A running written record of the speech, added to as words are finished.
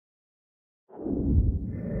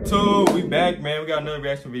So we back, man. We got another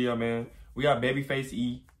reaction video, man. We got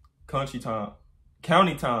Babyfxce, County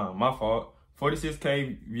Time, my fault.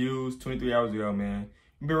 46K views 23 hours ago, man.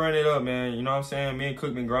 We been running it up, man. You know what I'm saying? Me and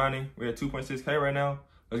Cook been grinding. We're at 2.6K right now.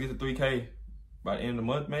 Let's get to 3K by the end of the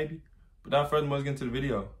month, maybe. Without further ado, let's get into the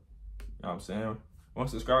video. You know what I'm saying? 1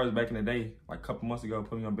 subscribers back in the day, like a couple months ago,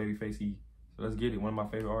 put me on Babyfxce. So let's get it. One of my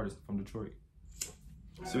favorite artists from Detroit.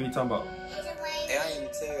 See what you talking about. Hey, I didn't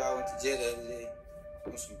even tell you I went to jail the other day.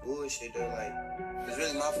 On some bullshit though, like, it's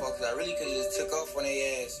really my fault, cause I really could've just took off on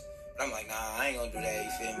their ass. But I'm like, nah, I ain't gonna do that,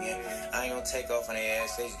 you feel me? I ain't gonna take off on their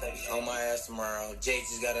ass. They just gonna be on my ass tomorrow. Jake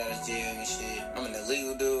just got out of jail and shit. I'm an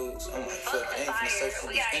illegal dude, so I'm like, fuck, I ain't finna search for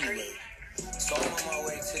this anyway. So I'm on my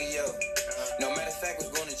way to the yo. No matter of fact, was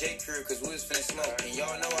going to J crib cause we was finna smoke. And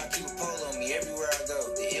y'all know I keep a pole on me everywhere I go.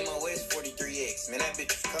 The MOS 43X, man, that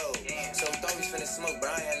bitch was cold. So we thought we was finna smoke,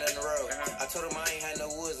 but I ain't had nothing to roll. I told him I ain't had no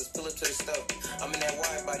woods, let's pull up to the stove. I'm in that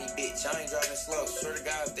wide body bitch, I ain't driving slow. Swear to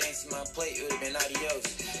God, if they ain't see my plate, it would've been adios.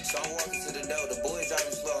 So I'm walking to the door, the boy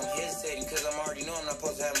driving slow. I'm hesitating cause I'm already know I'm not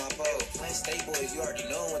supposed to have my pole. Flint State boys, you already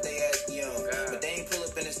know what they ask me on. But they ain't pull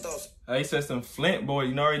up in the store. He said some Flint boys,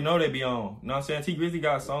 you already know they be on. You know what I'm saying? T Grizzly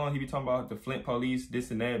got a song, he be talking about the Flint police,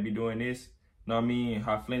 this and that, be doing this. You know what I mean?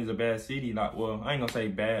 How Flint is a bad city. Like, well, I ain't gonna say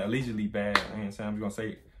bad, allegedly bad. I ain't saying, I'm just gonna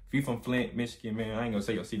say, if you from Flint, Michigan, man, I ain't gonna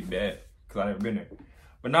say your city bad, cause I never been there.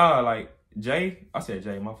 But nah, like, I said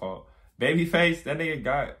Jay, my fault. Babyface, that nigga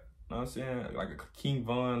got, you know what I'm saying? Like a King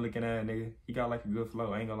Von looking at nigga. He got like a good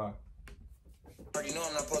flow, I ain't gonna lie. Already know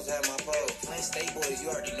I'm not supposed to have my pole. Flint State boys, you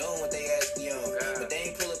already know what they ask me on. But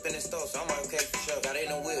they ain't pull up in the store, so I'm like, okay, for sure. Got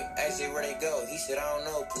in the whip, asked where they go. He said, I don't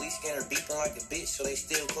know. Police scanner beeping like a bitch, so they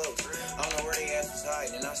still close. I don't know where they ass was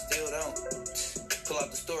hiding, and I still don't. Pull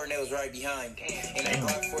out the store, and they was right behind me. And that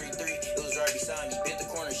Glock 43, it was right beside me. Bit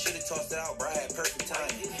the corner, should've tossed it out, bro. I had perfect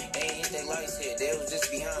timing. They ain't hit their lights hit, they was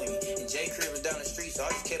just behind me. And J crib was down the street, so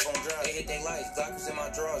I just kept on driving. They hit their lights, Glock was in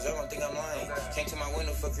my drawers, y'all don't think I'm lying. Came to my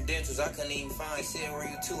window for credentials, I couldn't even find. He said, where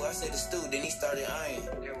you to? I said the stew, then he started eyeing.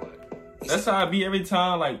 That's how I be every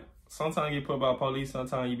time. Like, sometimes you get put by police,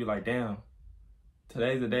 sometimes you be like, damn,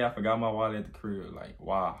 today's the day I forgot my wallet at the crib. Like,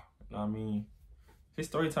 wow. You know what I mean? His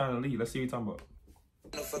story time to lead. Let's see what he's talking about.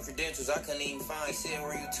 For credentials, I couldn't even find. He said,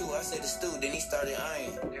 where you to? I said the stew, then he started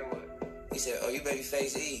eyeing. He said, oh, you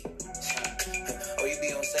Babyfxce. Oh, you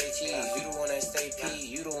be on say cheese. You the one that stay P.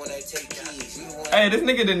 You the one that take keys. You the one. Hey, this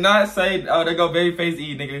nigga did not say, oh, they go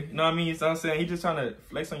Babyfxce, nigga. You know what I mean? So I'm saying, he just trying to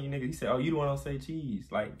flex on you niggas. He said, oh, you the one that say cheese.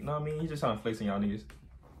 Like, you know what I mean? He just trying to flex on y'all niggas.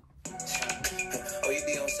 Oh, you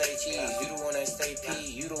be on say cheese. You the one that stay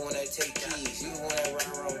P. You the one that take keys. You the one that run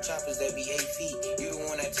around with choppers that be 8 feet. You the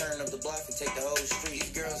one that turn up the block and take the whole street.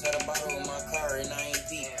 These girls had a bottle in my car and I ain't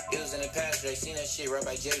peep. It was in the pasture. They seen that shit right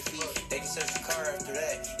by J feet. They can search the car after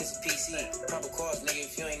that. It's a PC. Probable cause, nigga,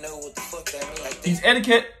 if you ain't know what the fuck that mean. Like He's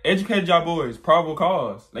educated y'all boys. Probable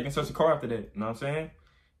cause. They can search the car after that. You know what I'm saying?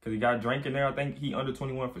 Because he got drink in there. I think he under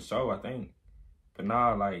 21 for sure, I think. But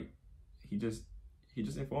nah, like, he just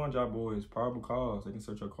informed y'all boys. Probable cause. They can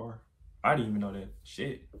search your car. I didn't even know that.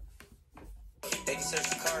 Shit. They can search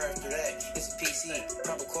the car after that. It's a PC.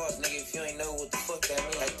 Proper cause, nigga, if you ain't know what the fuck that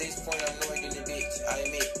mean. At this point, I'm annoyed in the bitch. I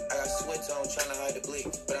admit, I got sweats on trying to hide the blick.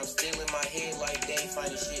 But I'm still in my head like they ain't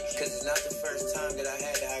finding shit. Cause it's not the first time that I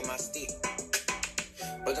had to hide my stick.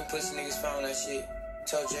 But them pussy niggas found that shit.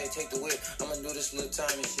 Tell Jay, take the whip. I'ma do this little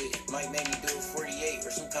time and shit. Might make me do it 48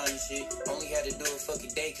 or some kind of shit. Only had to do it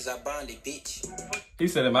fucking day cause I bonded, bitch. He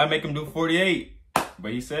said it might make him do 48.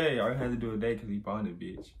 But he said all he had to do a day cause he bonded,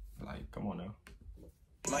 bitch. Like, come on now.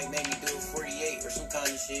 Might make me do it 48 or some kind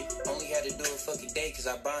of shit. Only had to do it fucking day cause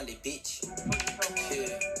I bonded, bitch.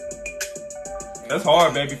 Yeah. That's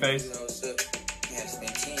hard, Babyface. You know what's up? You had to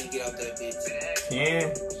spend 10 to get out that bitch. 10?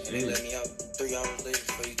 And they let me out 3 hours later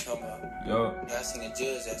before you talking about. Yo. Yeah, I seen a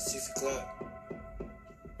judge at 6 o'clock.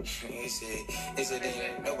 He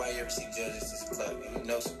said nobody ever seen judge at 6 o'clock. You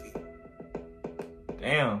know some people.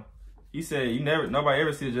 Damn. He said nobody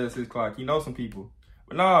ever see a judge at 6 o'clock. He knows some people.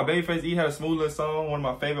 But nah, Babyfxce had a smooth little song. One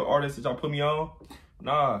of my favorite artists that y'all put me on.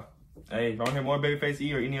 Nah. Hey, if y'all want to hear more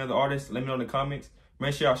Babyfxce or any other artists, let me know in the comments.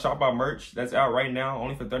 Make sure y'all shop our merch. That's out right now,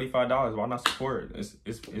 only for $35. Why not support it?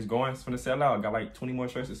 It's going. It's finna sell out. Got like 20 more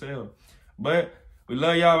shirts to sell. But we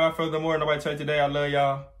love y'all. Without furthermore, nobody tell you today. I love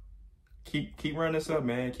y'all. Keep running this up,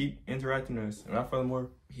 man. Keep interacting with us. And without furthermore,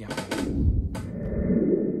 yeah.